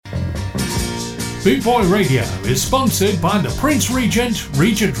Bootboy Radio is sponsored by the Prince Regent,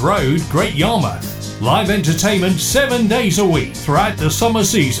 Regent Road, Great Yarmouth. Live entertainment 7 days a week throughout the summer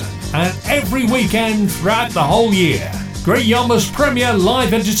season and every weekend throughout the whole year. Great Yarmouth's premier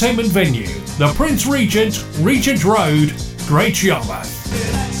live entertainment venue, the Prince Regent, Regent Road, Great Yarmouth.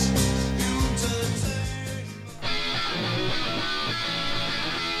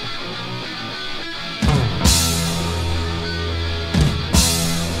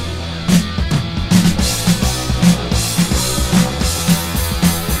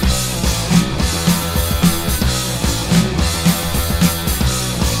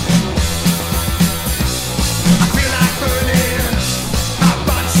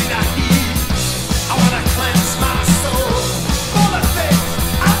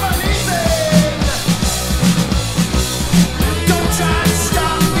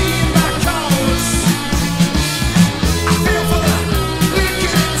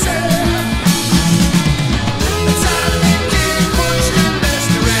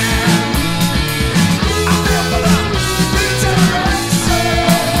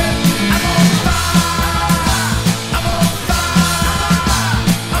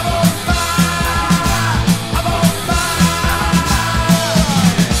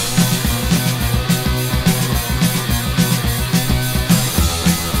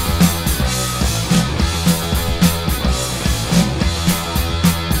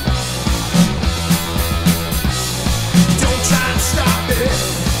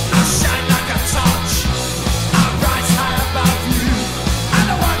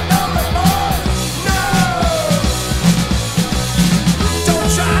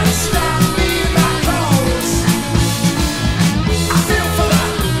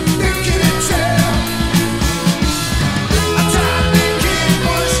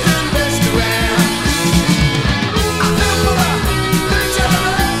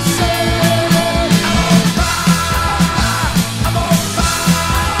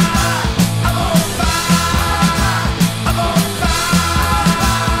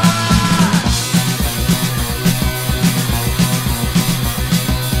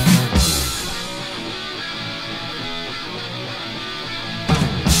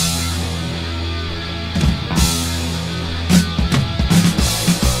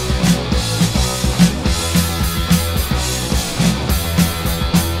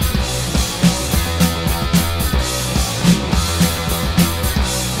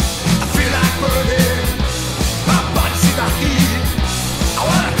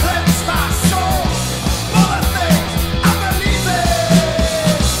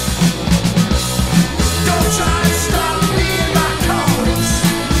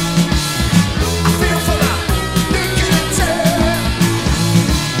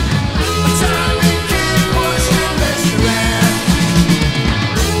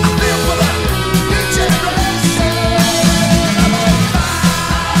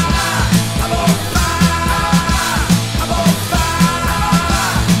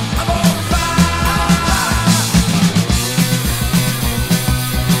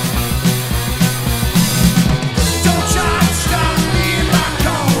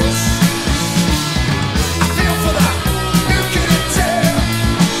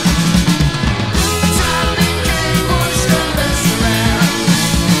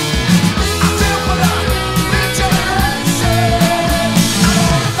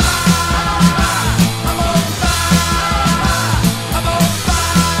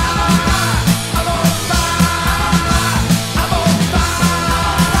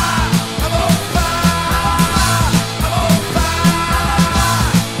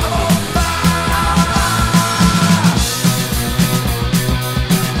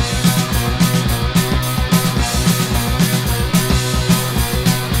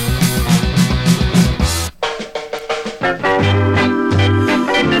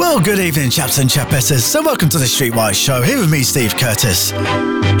 Good evening, chaps and chapesses. So welcome to the Streetwise Show. Here with me, Steve Curtis.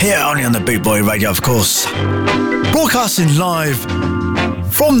 Here only on the Bootboy Radio, of course. Broadcasting live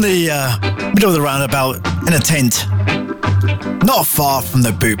from the middle of the roundabout in a tent, not far from the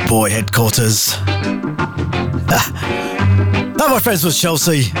Bootboy headquarters. That, my friends, was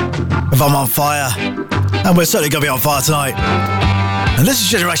Chelsea with I'm on Fire, and we're certainly going to be on fire tonight. And this is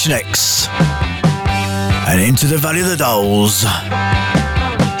Generation X and Into the Valley of the Dolls.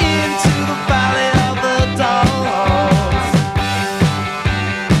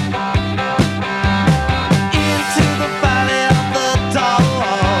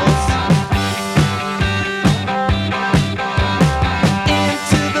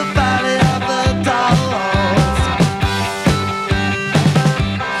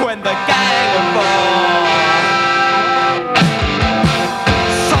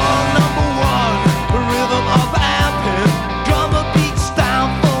 Song number one.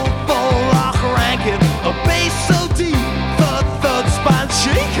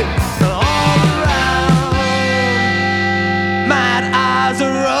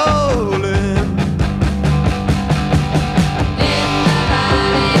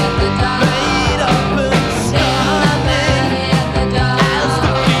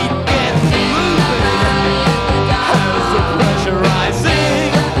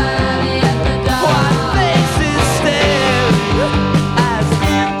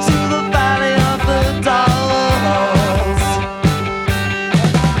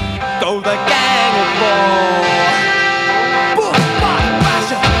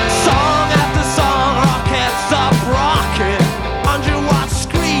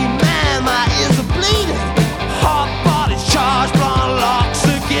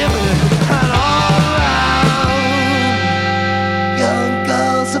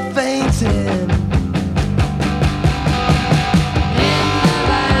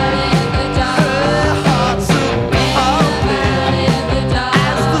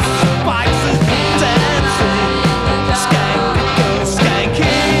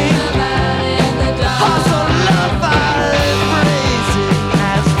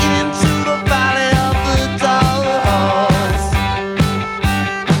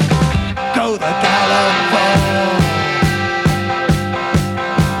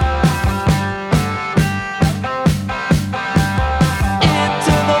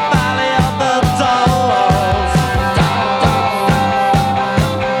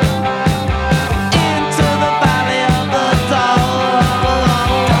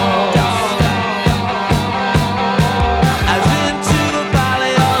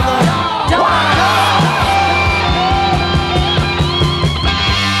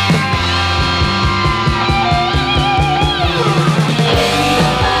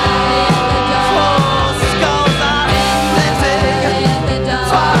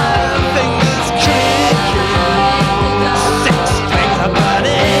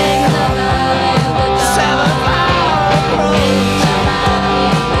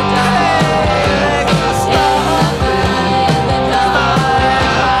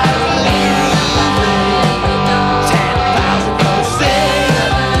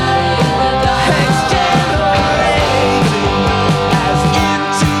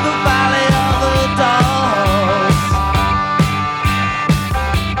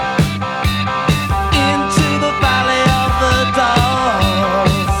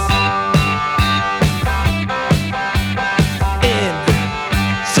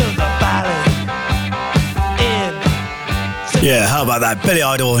 Yeah, how about that? Billy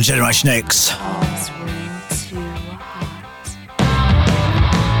Idol and Generation X.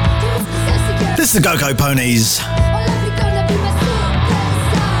 This is the Go-Go Ponies.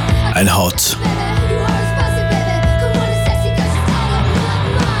 And Hot.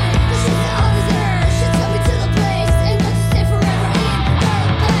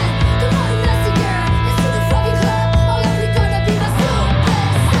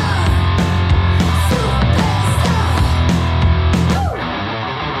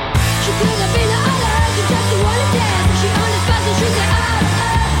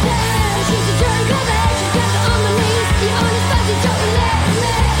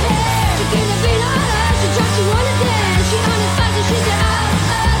 She's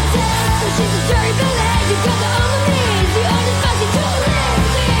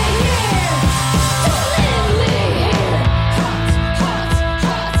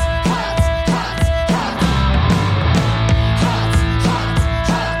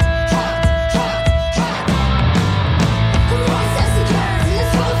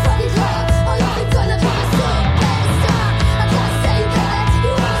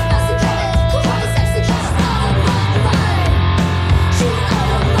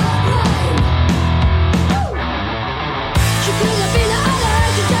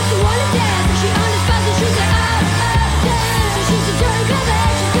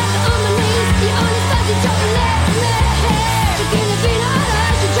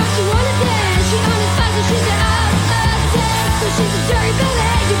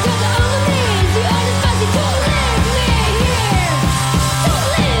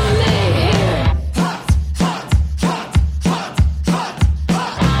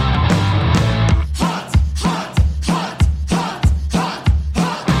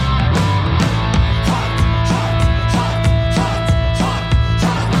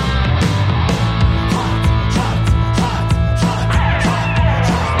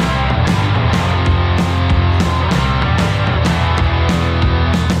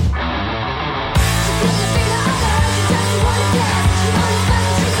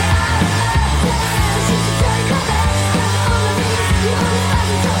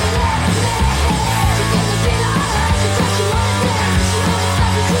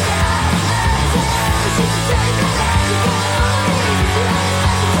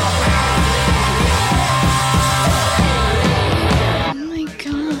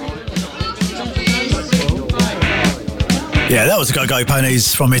Yeah, that was Go Go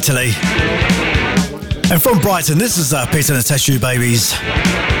Ponies from Italy. And from Brighton, this is Peter and the Test Tube Babies.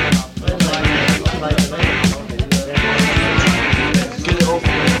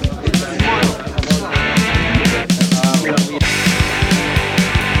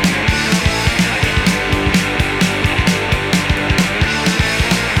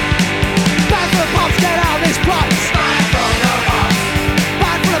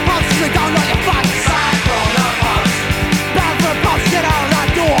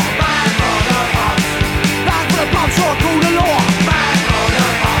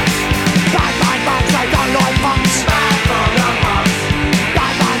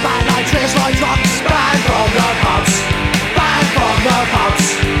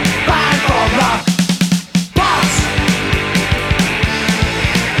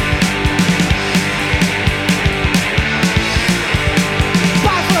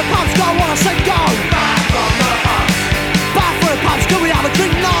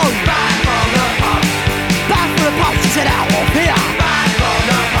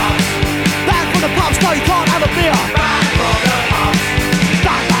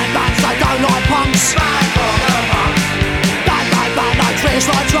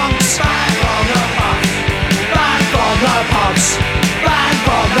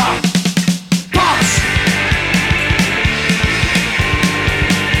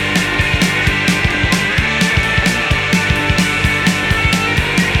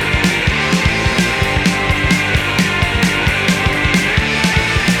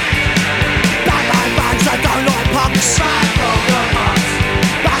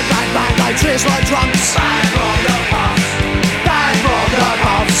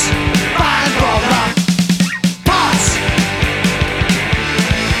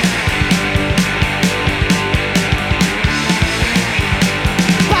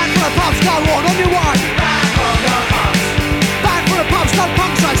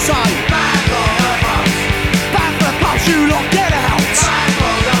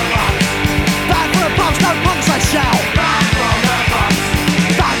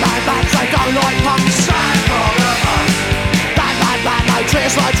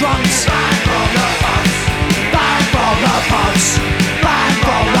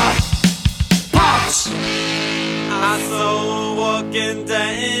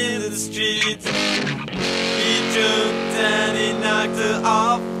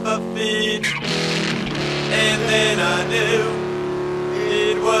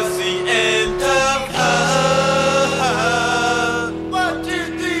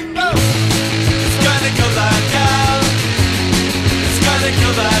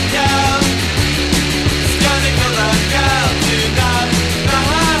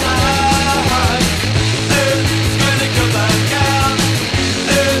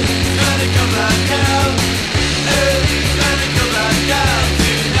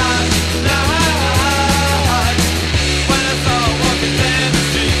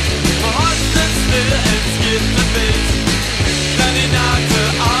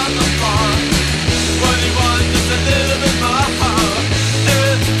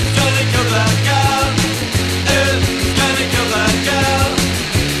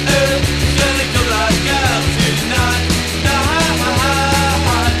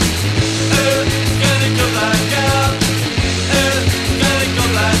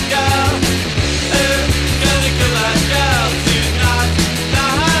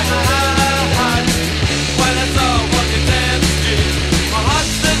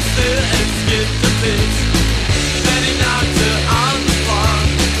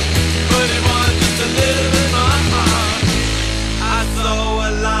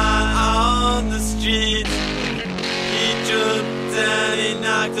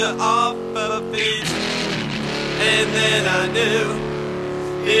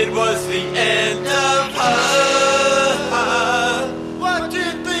 And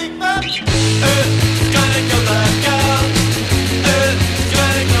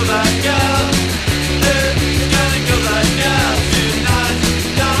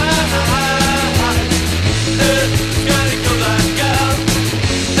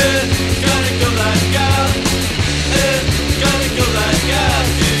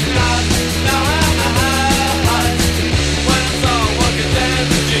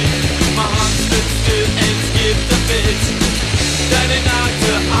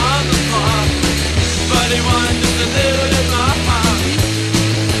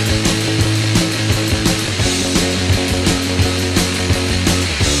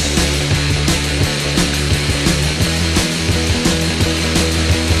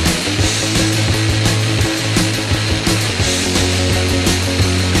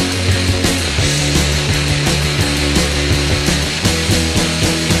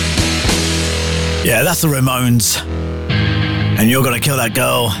Yeah, that's the Ramones. And You're Gonna Kill That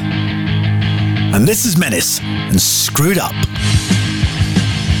Girl. And this is Menace and Screwed Up.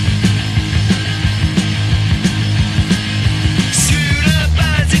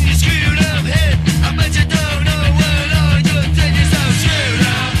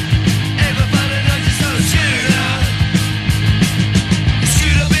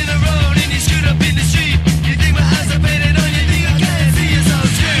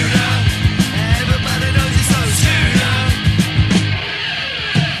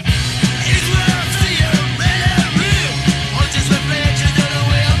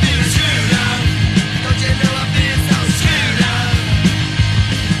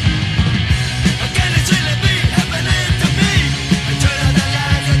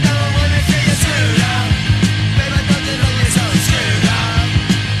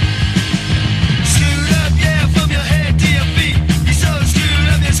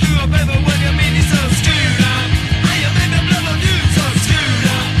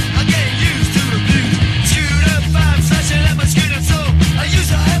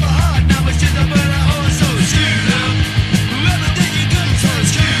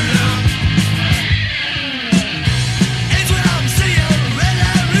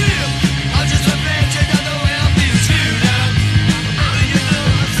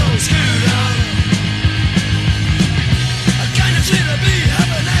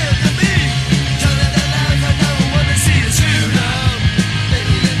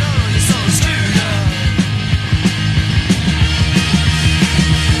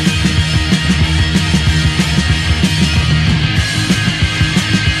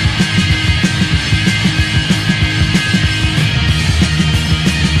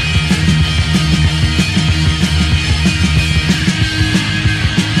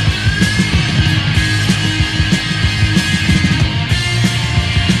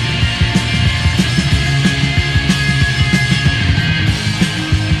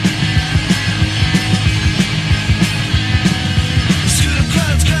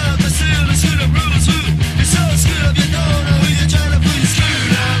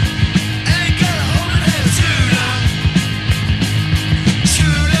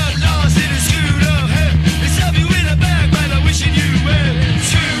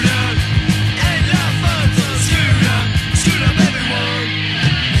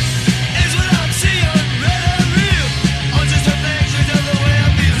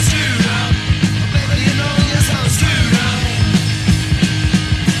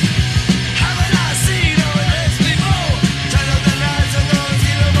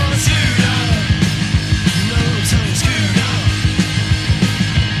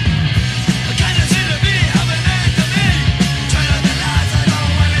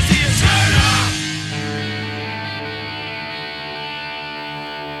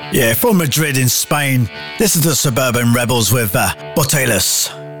 Yeah, from Madrid in Spain, this is the Suburban Rebels with Botelas.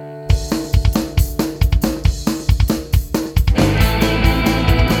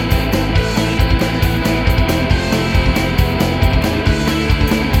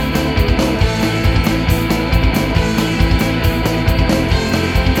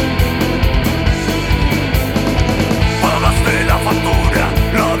 Pagaste la factura,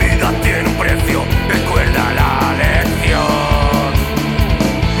 la vida tiene un precio, recuerda la lección.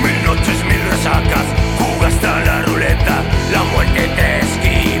 Mil noches, mil resacas, jugaste a la ruleta, la muerte te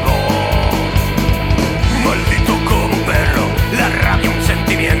esquiva.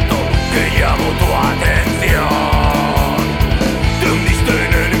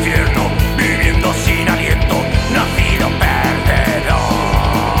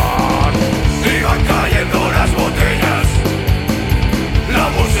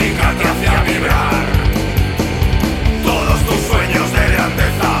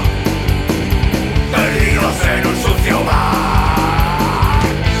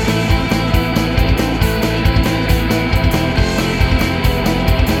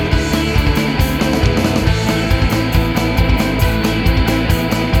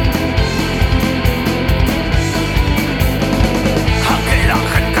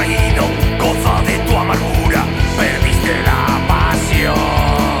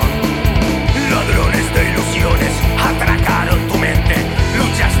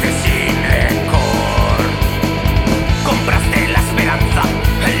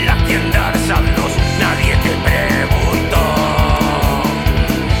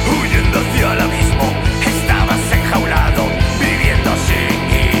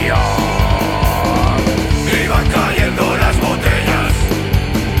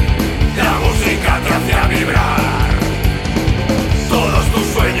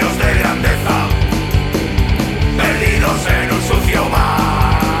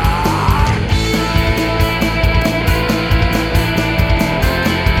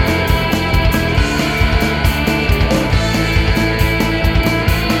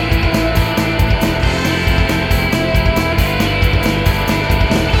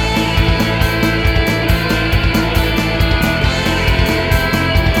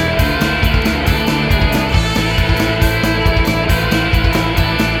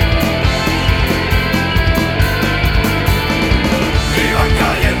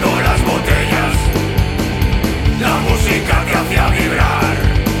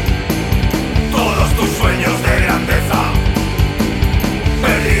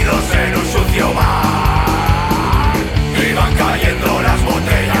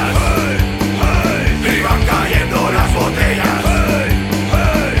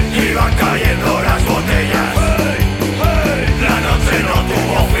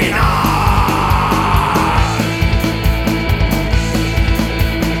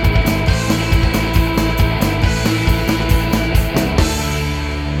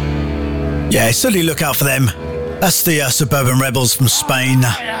 Yeah, certainly look out for them. That's the Suburban Rebels from Spain.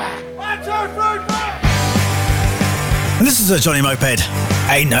 And this is a Johnny Moped.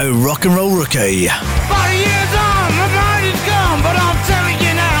 Ain't no rock and roll rookie. 40 years on, my mind is gone, but I'm telling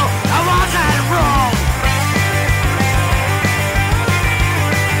you now, I was at it wrong.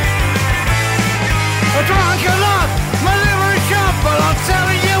 I drank a lot, my liver is shot, but I'm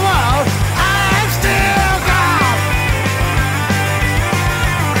telling you what, I'm still gone.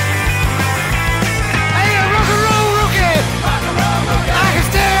 Ain't a rock and roll rookie, I can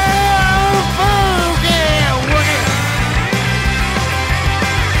still boogie woogie.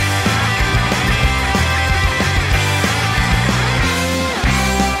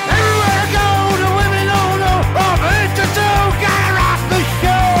 Everywhere I go, the women all know I'm hit to do, gotta rock the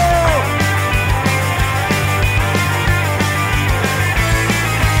show.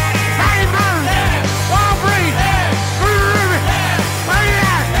 Hey man, Aubrey,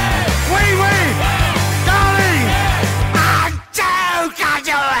 wee wee, darling, I do got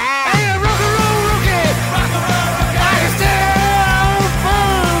your head. Hey, a rock and roll rookie, I can still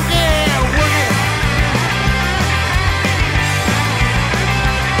boogie woogie.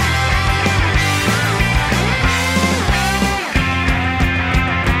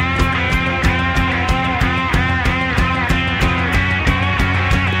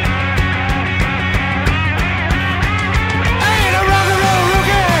 Hey, the rock and roll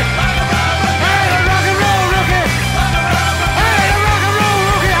rookie. Hey, the rock and roll rookie. Hey, the rock and roll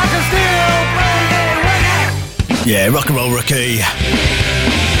rookie. I can still boogie woogie. Yeah, rock and roll rookie.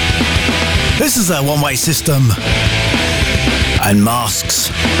 This is a one-way system. And Masks.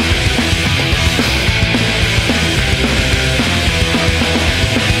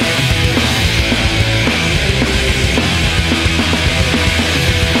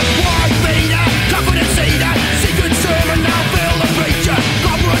 White beater, covered in cedar, secret sermon, now feel the preacher.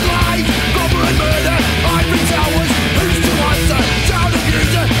 Gobber and lies, gobber and murder, ivory towers, who's to answer? Child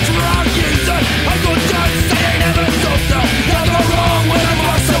abuser, drug user, a good judge say they never stopped her. Got the wrong when I'm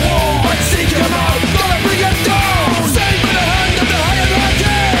off the wall, but seek him out, gotta bring him down. Save by the hand of the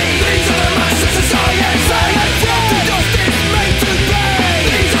hierarchy. These are the master society, brought to justice, made to pay.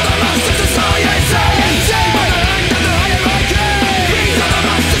 These are the master society, saved by the hand of the hierarchy. These are the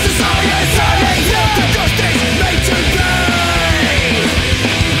master society, brought to justice, made to pay.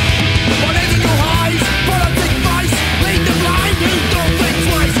 Political highs, politic vice, lead the blind who don't think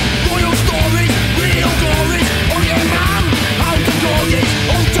twice. Royal stories, real glories, on your man, out of glorious,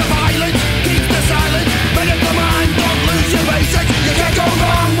 ultra-violence, keep the silence, men of the mind, don't lose your basics. You can't go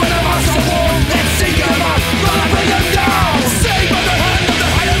wrong when I'm on some war. Let's sing them up, gotta bring them down. Saved by the hand of the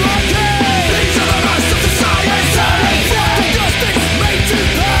hierarchy. These are the master society, brought to justice, made to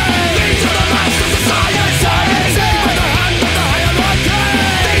pay. These are the master society, saved by the hand of the hierarchy.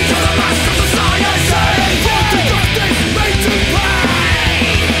 These are the master society, brought to justice, made to pay.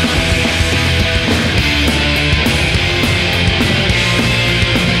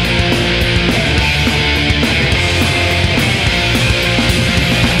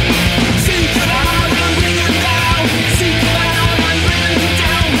 Seek him out and bring him down. Seek him out and bring him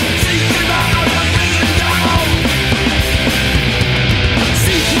down. Seek him out and bring him down.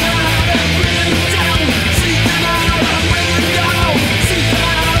 Seek him out and bring him down. Seek him out and bring him down. Seek him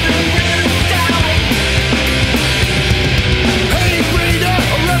out and bring him down. Hey breeder,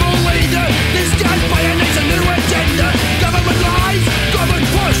 a rebel leader. This guy's pioneers a new agenda. Government lies, government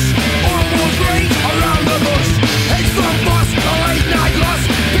push. Oil will green around the bush. Heads from boss, a late night loss.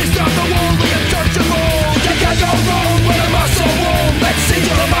 Pissed off the wall, the untouchable. You can't go wrong with a muscle wall. Let's see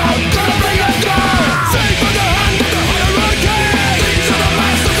them out, gotta bring them down. Saved by the hand of the hierarchy. These are the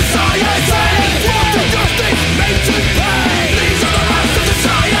master society, brought to justice, made to pay. These are the master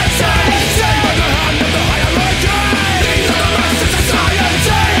society, saved by the hand of the hierarchy. These are the master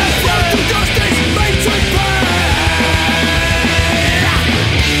society, brought to justice, made to pay.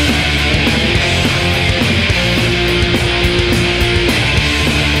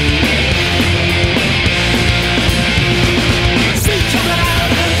 Seek him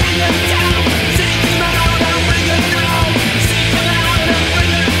out and bring him down. Seek him out and bring him down. Seek him out and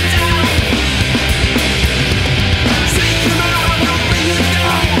bring him down. Seek him out and bring him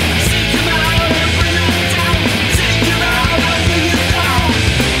down. Seek him out and bring him down. Seek him out and bring him down.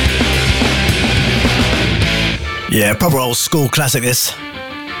 Yeah, proper old school classic this.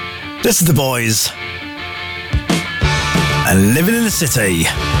 This is The Boys. And Living in the City.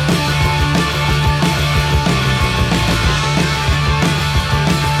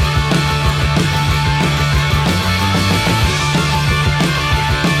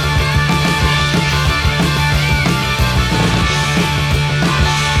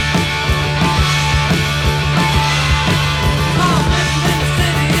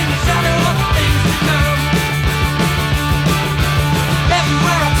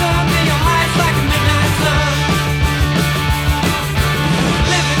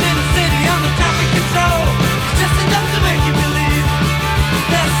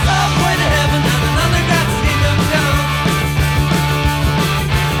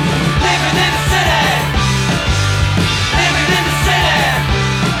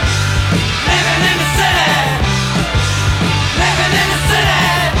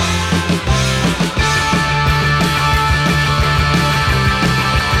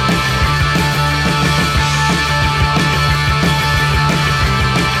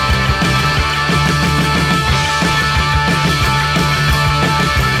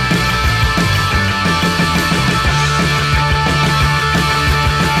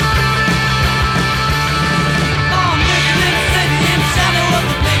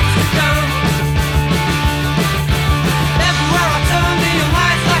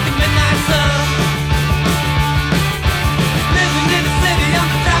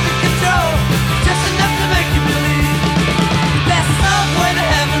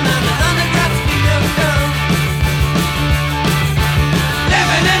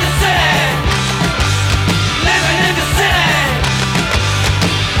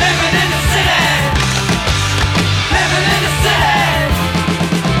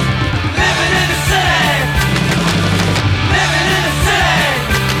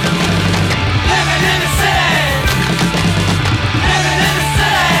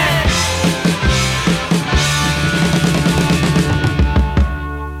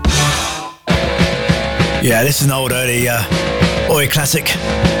 Yeah, this is an old early Oi classic.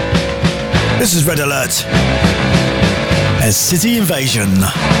 This is Red Alert and City Invasion.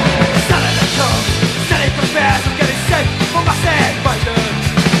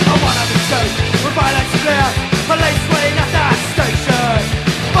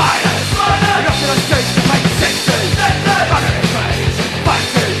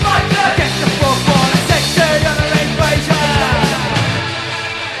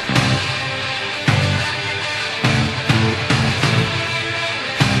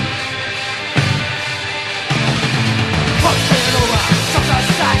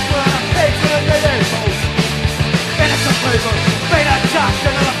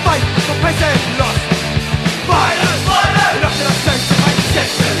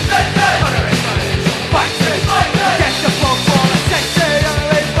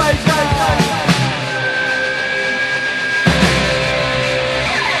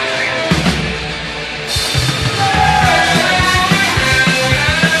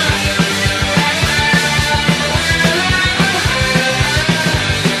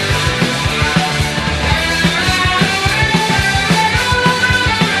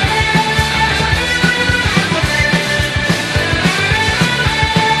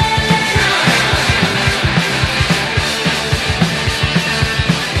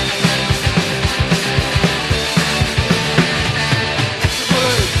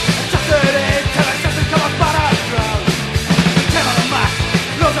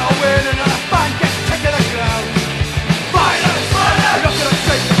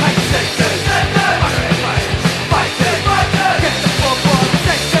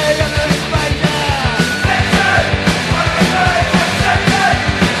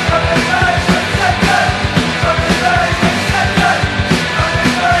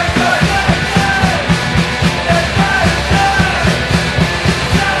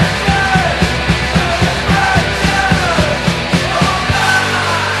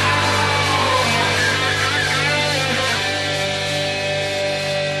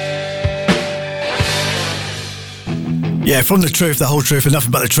 Yeah, from the truth, the whole truth, and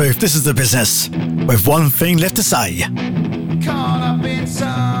nothing but the truth. This is The Business, with one thing left to say. Caught up in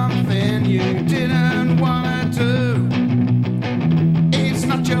something you didn't want to do. It's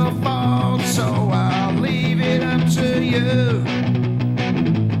not your fault, so I'll leave it up to you.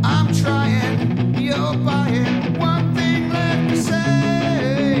 I'm trying, you're buying, one thing left to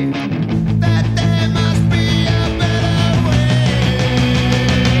say, that there must be a better way.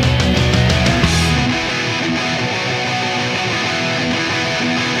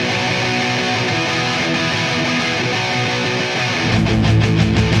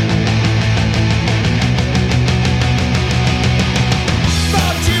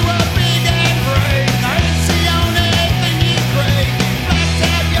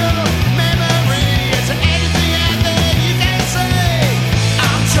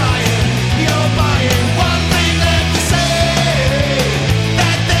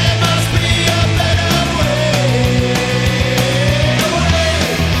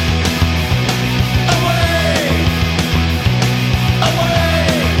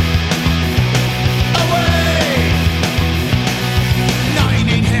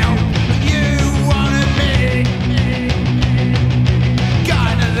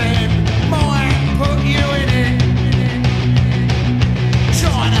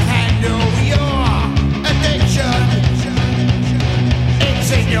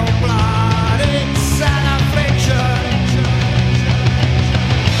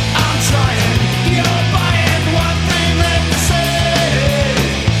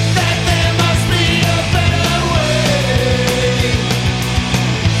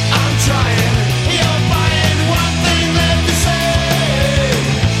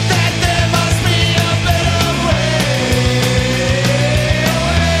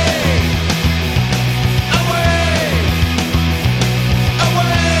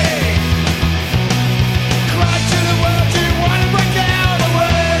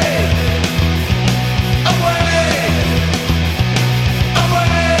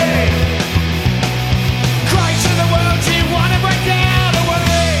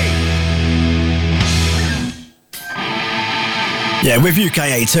 Yeah, with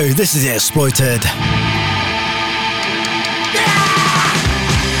UK82, this is The Exploited.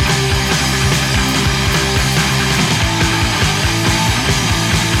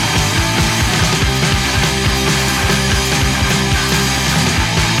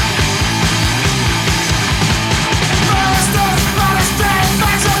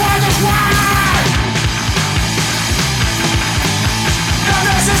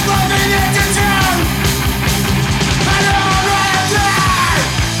 I know I'm right.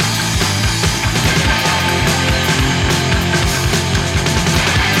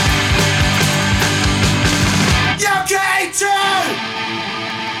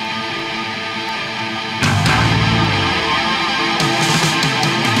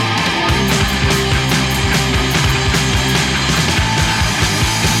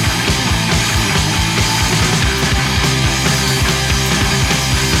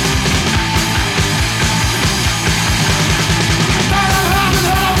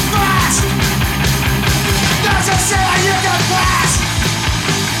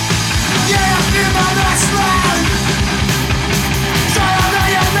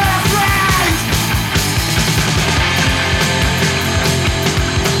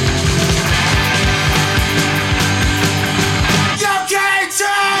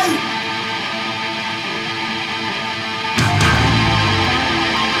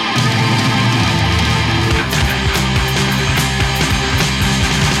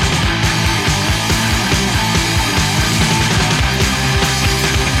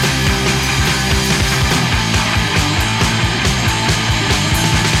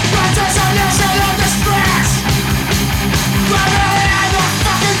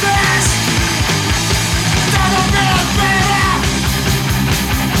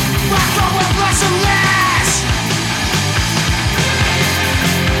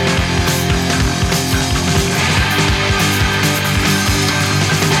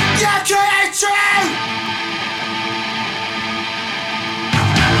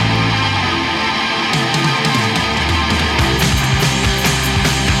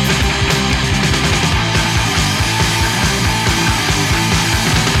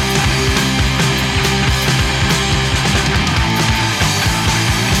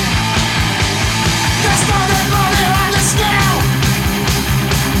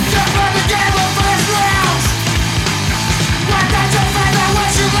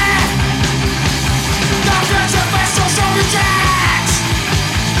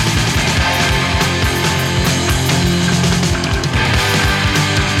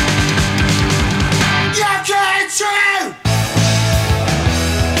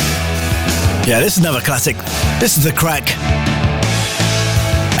 Yeah, this is another classic. This is The Crack.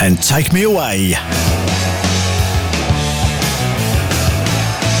 And Take Me Away.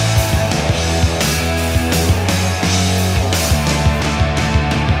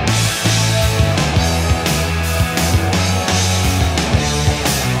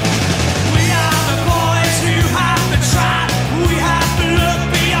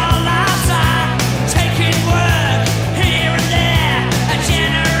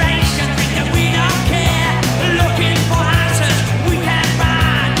 Looking for answers we can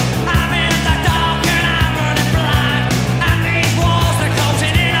find. I'm in the dark.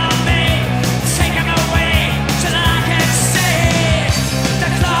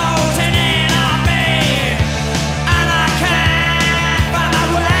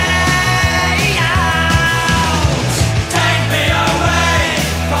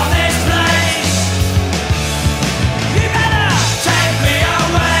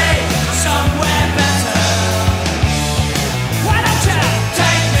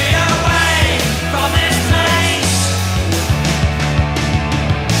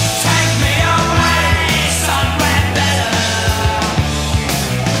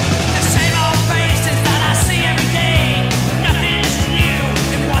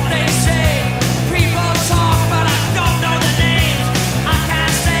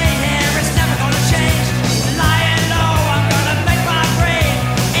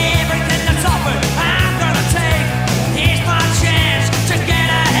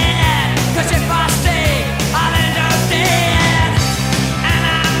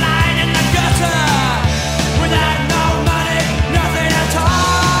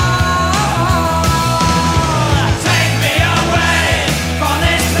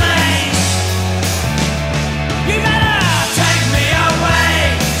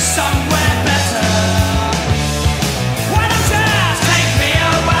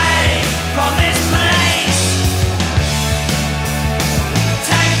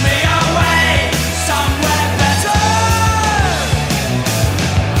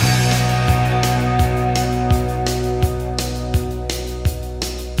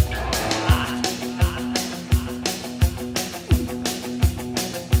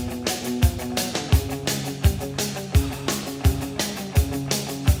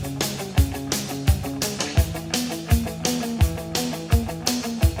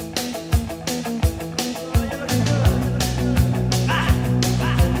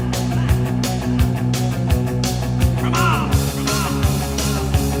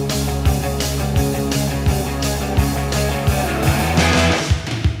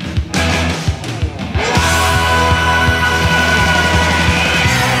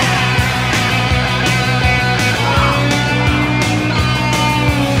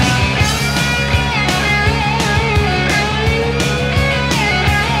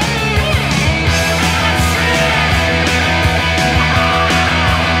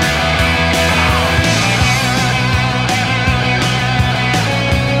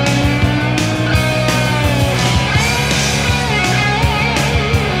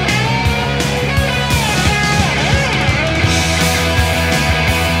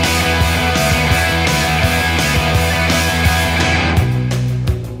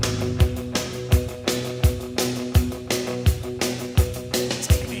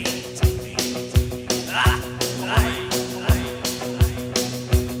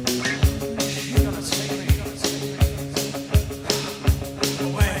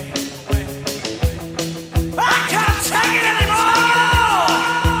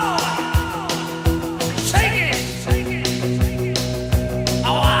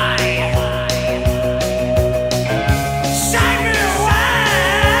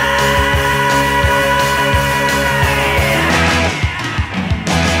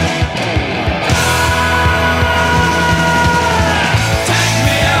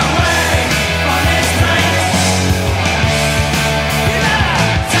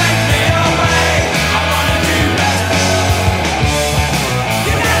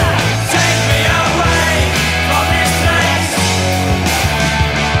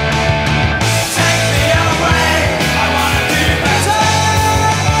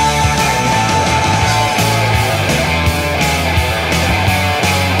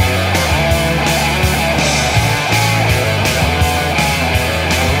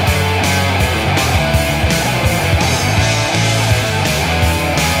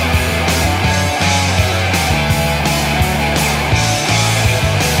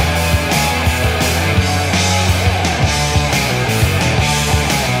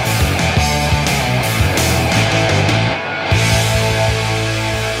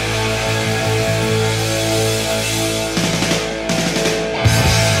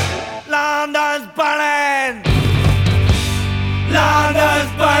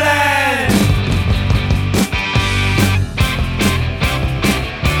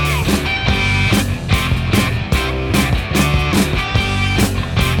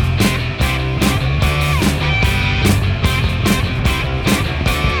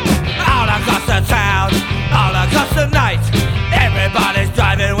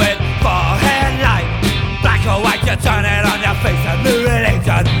 you turn it on your face, a new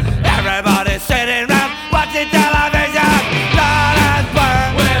religion. Everybody's sitting round watching television. London's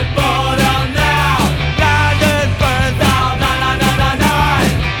burn, we're born on now. London's burn down, na na na na na.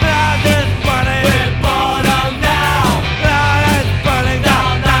 London's burning, we're born on now. London's burning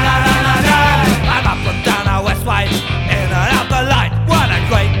down, na na na na na. I'm up and down the west side, in and out the light. What a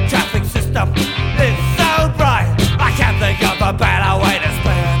great traffic system, it's so bright. I can't think of a better way to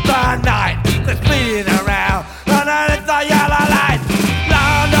spend the night than speeding around underneath the yellow light.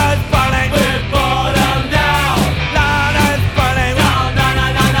 London's burning, we're born on now. London's burning, down, na na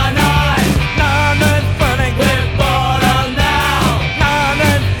na na na. London's burning, we're born on now.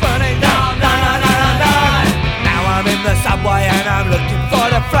 London's burning, down, na na na na na. Now I'm in the subway and I'm looking for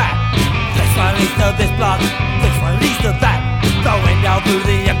the flat. This one leads to this block, this one leads to that. Going down through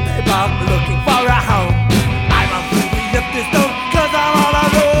the empty park, looking for a home. I run through the empty stone, cause I'm all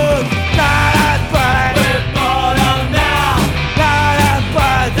alone. London's burning, we're born on now. London's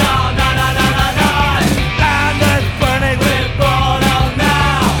burning, down, na na na na na. London's burning, we're born on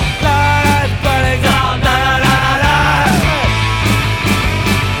now. London's burning, down, na na na na na.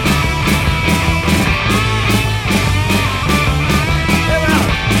 Here we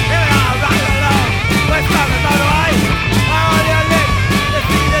are, rockin' along. West London, by the way. I'm on your list to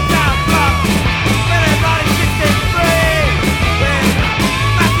see the town clock. Minute 1963. With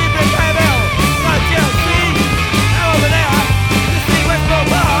Matthew Bridgeville, got Chelsea. And over there, you see Westport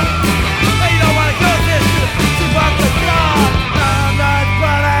Park. But you don't wanna go this to Buckland Yard. London's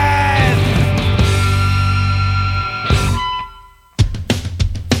burning.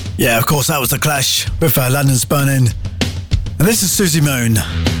 Yeah, of course, that was The Clash with London's Burning. And this is Susie Moon,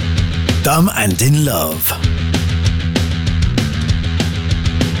 Dumb and in Love.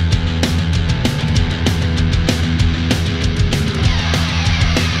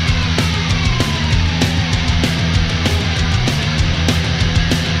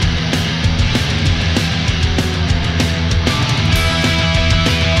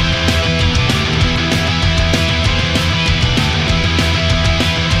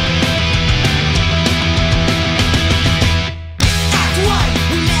 Act white,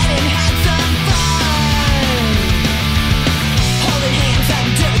 we met and had some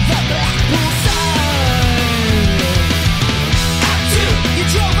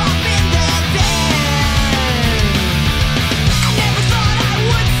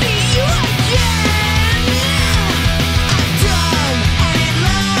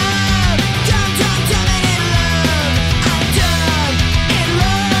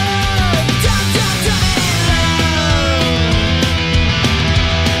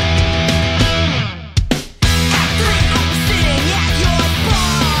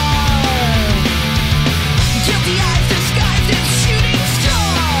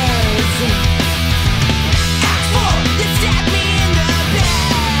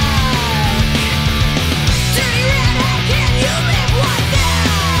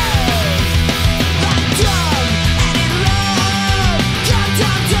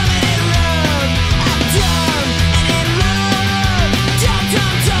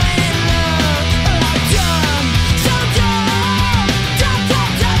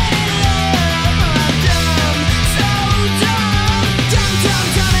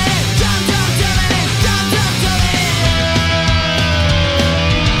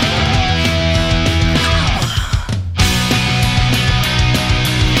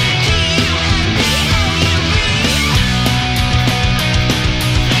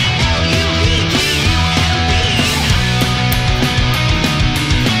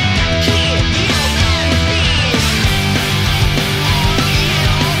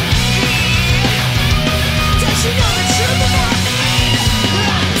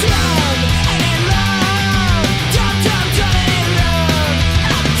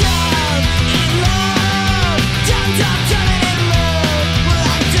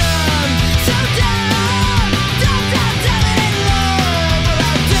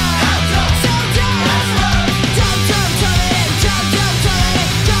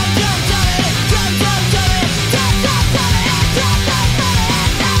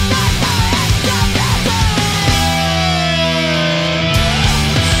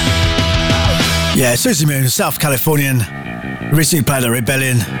Yeah, Susie Moon, South Californian. Recently played at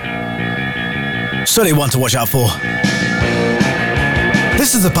Rebellion. Certainly one to watch out for.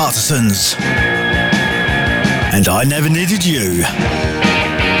 This is the Partisans. And I Never Needed You.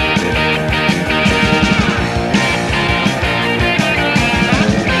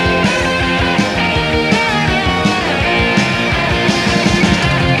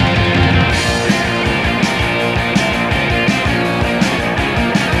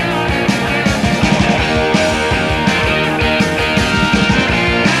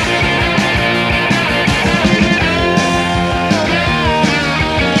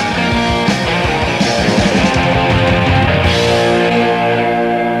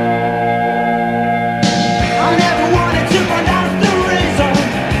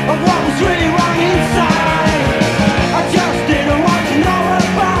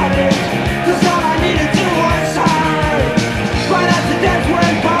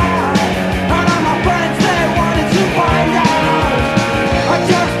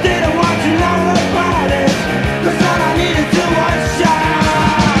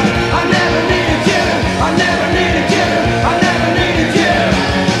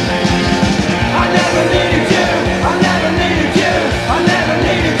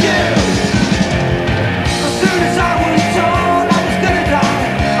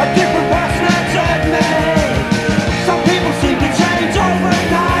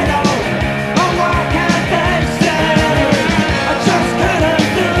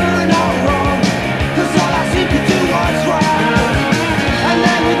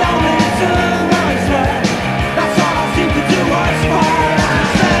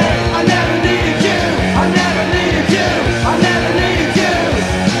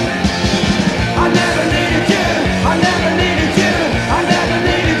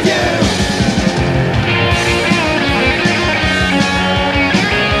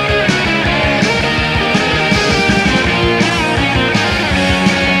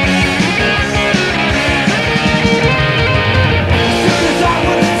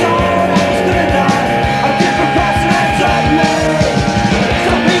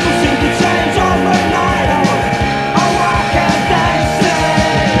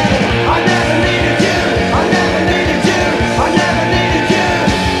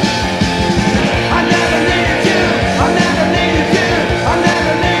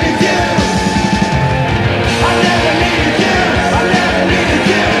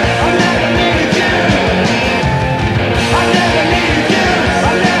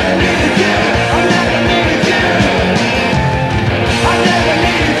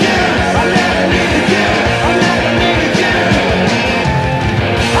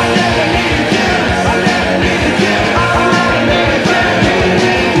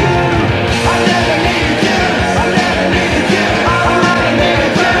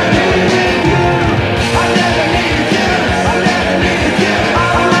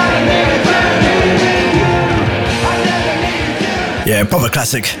 Yeah, proper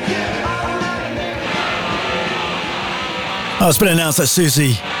classic. Oh, it's been announced that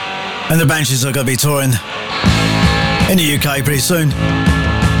Susie and the Banshees are going to be touring in the UK pretty soon.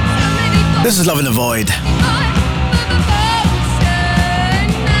 This is Loving the Void.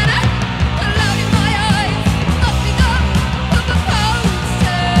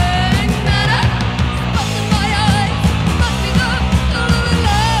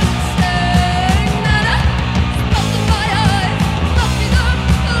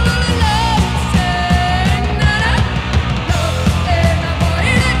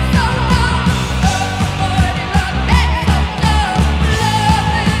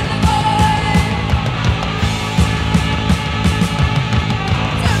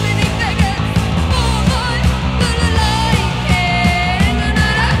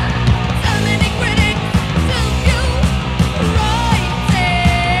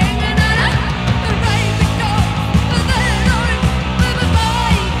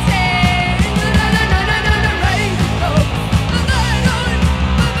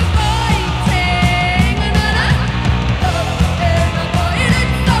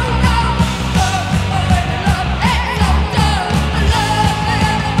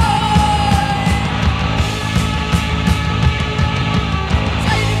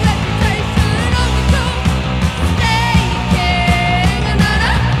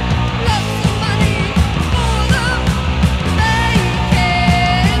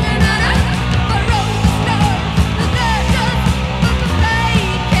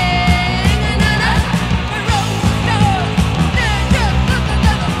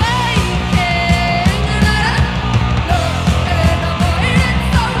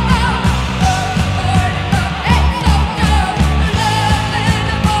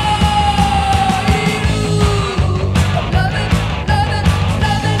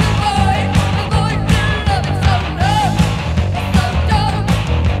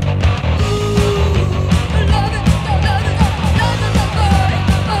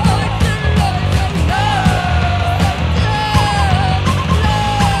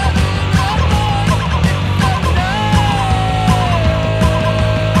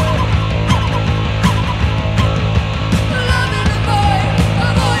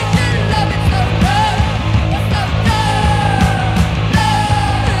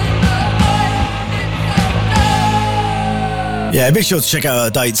 Yeah, be sure to check out our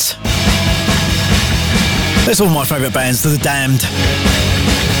dates. That's one of my favourite bands, The Damned.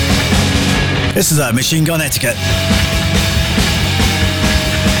 This is Machine Gun Etiquette.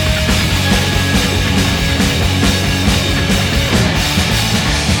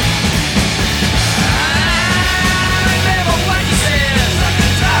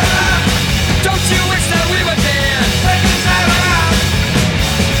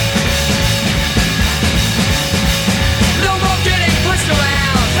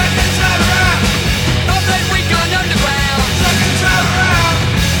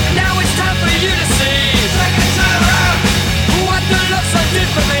 Now it's time for you to see what the love did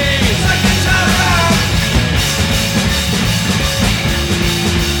for me.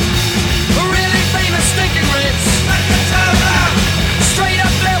 Really famous stinking rich, straight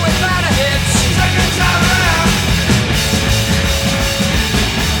up there without a hitch.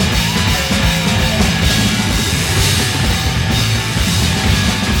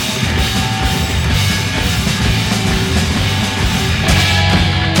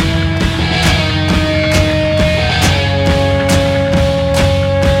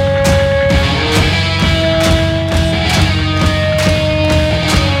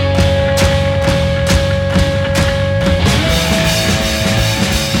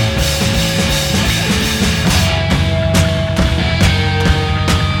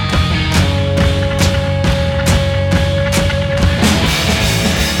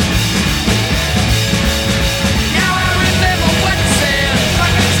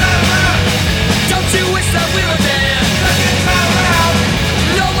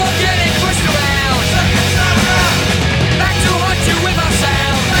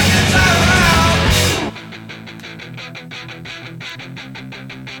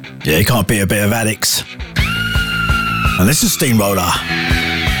 Yeah, you can't beat a bit of Addicts. And this is Steamroller.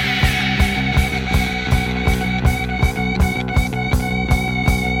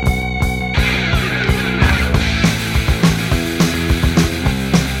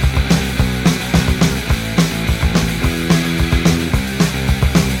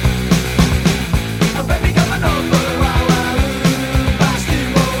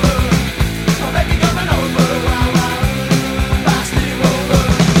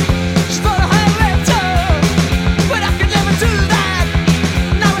 But I could never do that.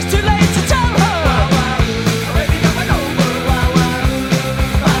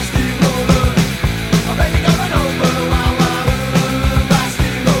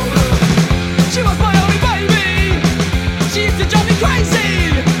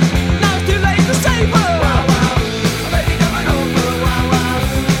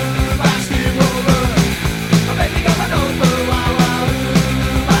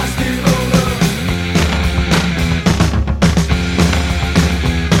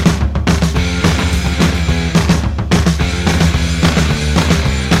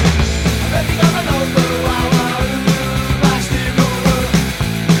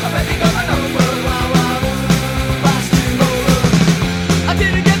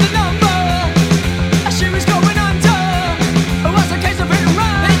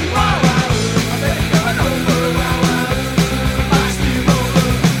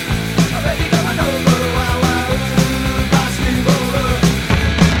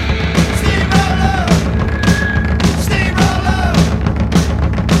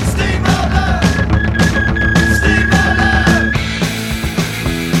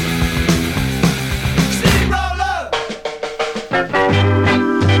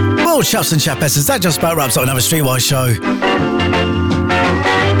 Well, chaps and chapesses, that just about wraps up another Streetwise show.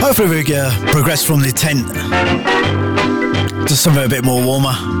 Hopefully we progress from the tent to something a bit more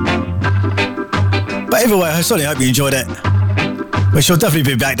warmer. But either way, I certainly hope you enjoyed it. We shall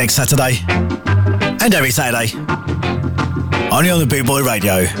definitely be back next Saturday and every Saturday, only on the Boot Boy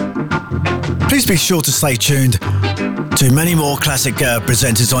Radio. Please be sure to stay tuned to many more classic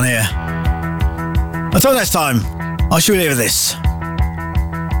presenters on here. Until next time, I shall leave with this.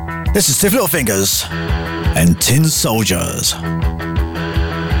 This is Stiff Little Fingers and Tin Soldiers.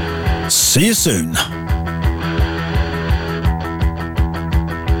 See you soon.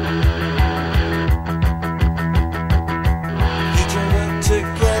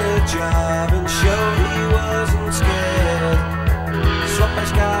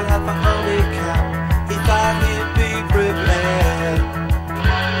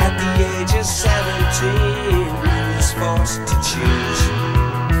 To choose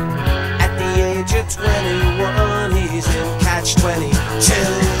at the age of 21.